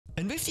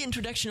with the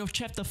introduction of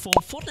Chapter 4,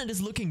 Fortnite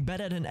is looking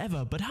better than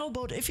ever, but how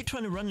about if you're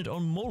trying to run it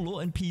on more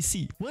low-end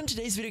PC? Well, in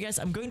today's video guys,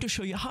 I'm going to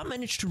show you how I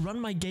managed to run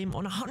my game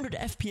on 100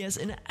 FPS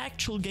in an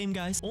actual game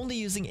guys, only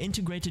using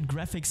integrated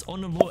graphics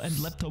on a low-end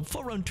laptop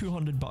for around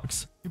 200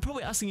 bucks. You're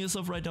probably asking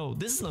yourself right now,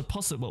 this is not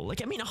possible.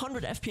 Like, I mean,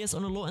 100 FPS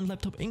on a low-end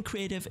laptop in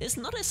creative is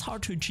not as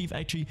hard to achieve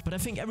actually, but I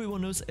think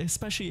everyone knows,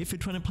 especially if you're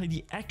trying to play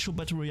the actual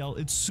Battle Royale,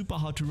 it's super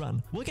hard to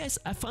run. Well guys,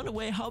 I found a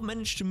way how I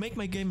managed to make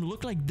my game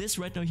look like this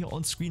right now here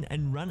on screen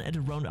and run at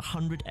around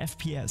 100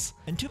 FPS.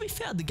 And to be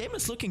fair, the game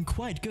is looking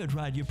quite good,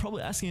 right? You're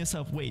probably asking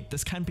yourself, wait,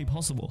 this can't be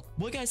possible.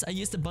 Well guys, I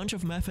used a bunch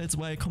of methods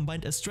where I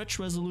combined a stretch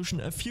resolution,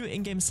 a few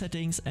in-game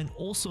settings, and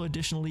also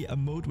additionally a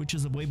mode which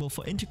is available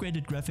for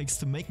integrated graphics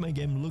to make my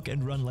game look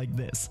and run like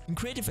this. In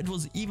creative it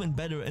was even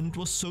better, and it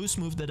was so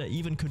smooth that I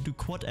even could do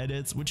quad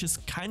edits, which is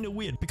kinda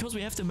weird because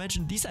we have to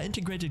imagine these are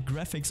integrated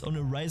graphics on a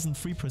Ryzen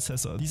 3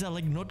 processor. These are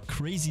like not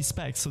crazy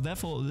specs, so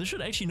therefore this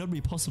should actually not be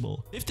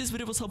possible. If this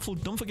video was helpful,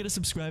 don't forget to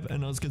subscribe,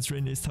 and now let's get straight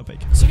into this topic.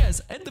 So guys,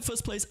 in the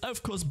first place, I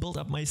of course built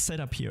up my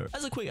setup here.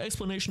 As a quick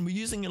explanation, we're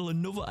using a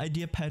Lenovo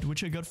IdeaPad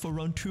which I got for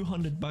around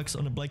 200 bucks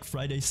on a Black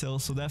Friday sale,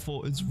 so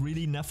therefore it's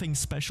really nothing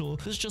special.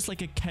 This is just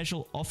like a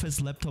casual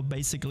office laptop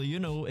basically, you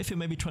know, if you're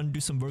maybe trying to do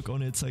some work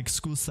on it, it's like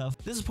school stuff.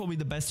 This is probably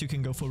the best you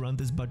can go for around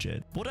this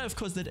budget. What I of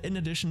course did in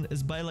addition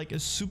is buy like a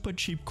super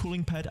cheap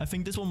cooling pad. I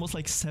think this one was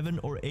like 7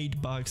 or 8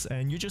 bucks,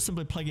 and you just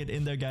simply plug it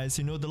in there guys.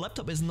 You know, the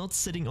laptop is not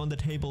sitting on the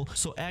table,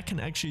 so air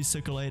can actually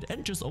circulate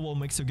and just overall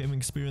makes your gaming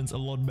experience a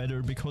lot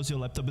better because your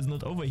laptop is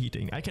not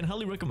overheating. I can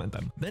highly recommend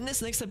them. Then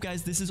this next up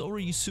guys, this is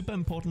already super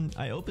important.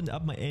 I opened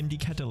up my AMD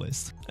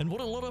catalyst. And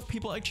what a lot of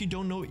people actually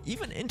don't know,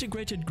 even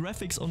integrated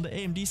graphics on the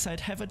AMD side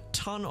have a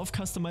ton of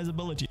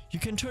customizability. You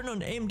can turn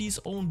on AMD's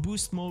own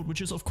boost mode, which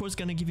is of course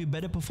gonna give you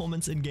better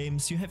performance in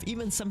games. You have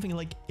even something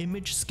like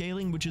image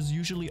scaling, which is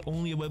usually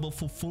only available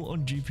for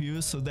full-on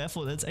GPUs, so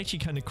therefore that's actually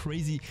kind of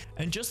crazy.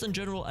 And just in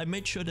general, I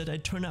made sure that I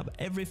turn up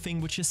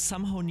everything which is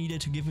somehow needed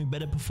to give me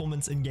better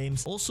performance in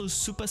games. Also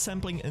super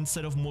sampling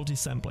instead of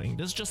multi-sampling.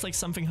 This is just like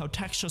something how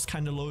textures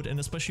kind of load, and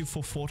especially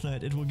for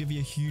Fortnite it will give you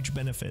a huge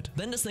benefit.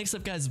 Then this next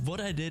up guys,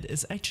 what I did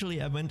is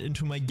actually I went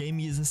into my game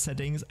user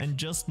settings and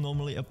just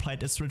normally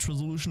applied a stretch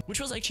resolution, which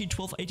was actually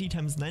 1280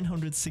 x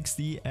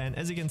 960, and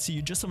as you can see,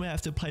 you just somewhere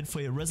have to apply it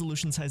for your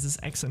resolution sizes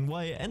X and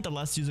Y, and the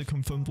last user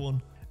confirmed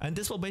one. And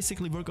this will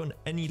basically work on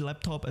any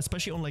laptop,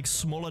 especially on like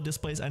smaller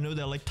displays. I know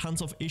there are like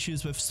tons of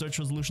issues with stretch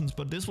resolutions,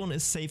 but this one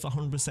is safe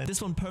 100%.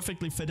 This one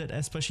perfectly fitted,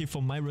 especially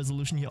for my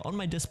resolution here on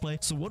my display.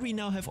 So what we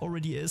now have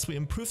already is we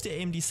improved the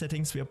AMD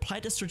settings, we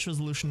applied a stretch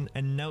resolution,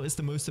 and now is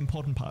the most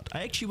important part.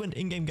 I actually went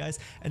in-game guys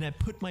and I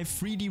put my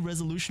 3D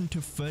resolution to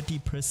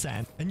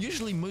 30%. And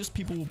usually most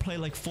people who play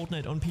like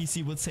Fortnite on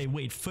PC would say,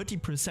 wait,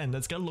 30%,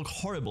 that's gotta look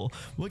horrible.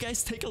 Well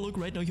guys, take a look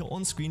right now here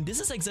on screen.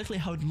 This is exactly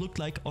how it looked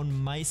like on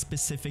my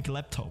specific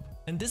laptop.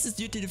 And this is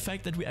due to the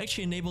fact that we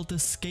actually enabled the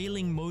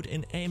scaling mode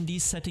in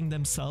AMD setting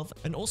themselves,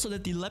 and also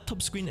that the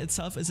laptop screen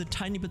itself is a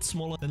tiny bit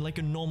smaller than like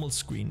a normal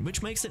screen,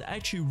 which makes it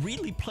actually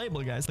really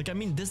playable guys. Like, I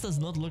mean, this does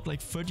not look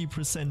like 30%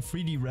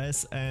 3D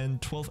res and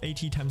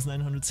 1280 x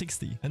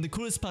 960. And the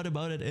coolest part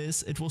about it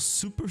is it was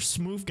super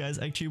smooth guys.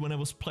 Actually, when I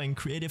was playing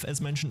creative,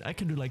 as mentioned, I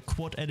can do like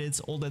quad edits,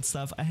 all that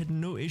stuff. I had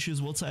no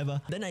issues whatsoever.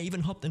 Then I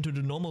even hopped into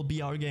the normal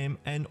BR game,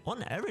 and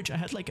on average I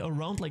had like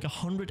around like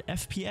 100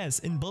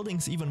 FPS in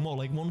buildings, even more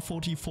like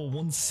 144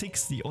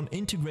 160 on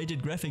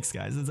integrated graphics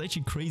guys. It's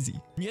actually crazy.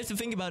 You have to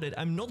think about it.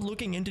 I'm not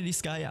looking into the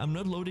sky, I'm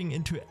not loading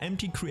into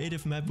empty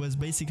creative map where it's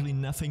basically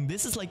nothing.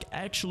 This is like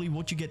actually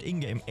what you get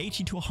in-game,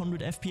 80 to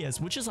 100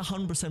 FPS, which is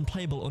 100%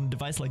 playable on a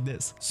device like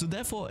this. So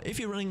therefore, if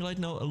you're running right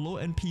now a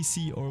low-end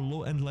PC or a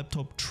low-end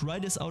laptop, try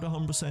this out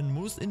 100%.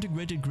 Most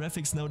integrated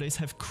graphics nowadays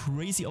have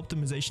crazy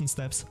optimization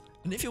steps.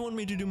 And if you want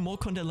me to do more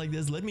content like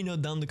this, let me know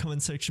down in the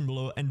comment section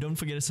below, and don't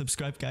forget to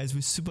subscribe guys. We're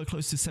super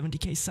close to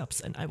 70k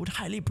subs and I would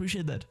highly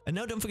appreciate that. And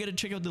now don't forget to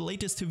check out the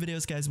latest 2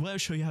 videos guys, where I'll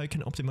show you how you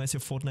can optimize your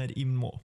Fortnite even more.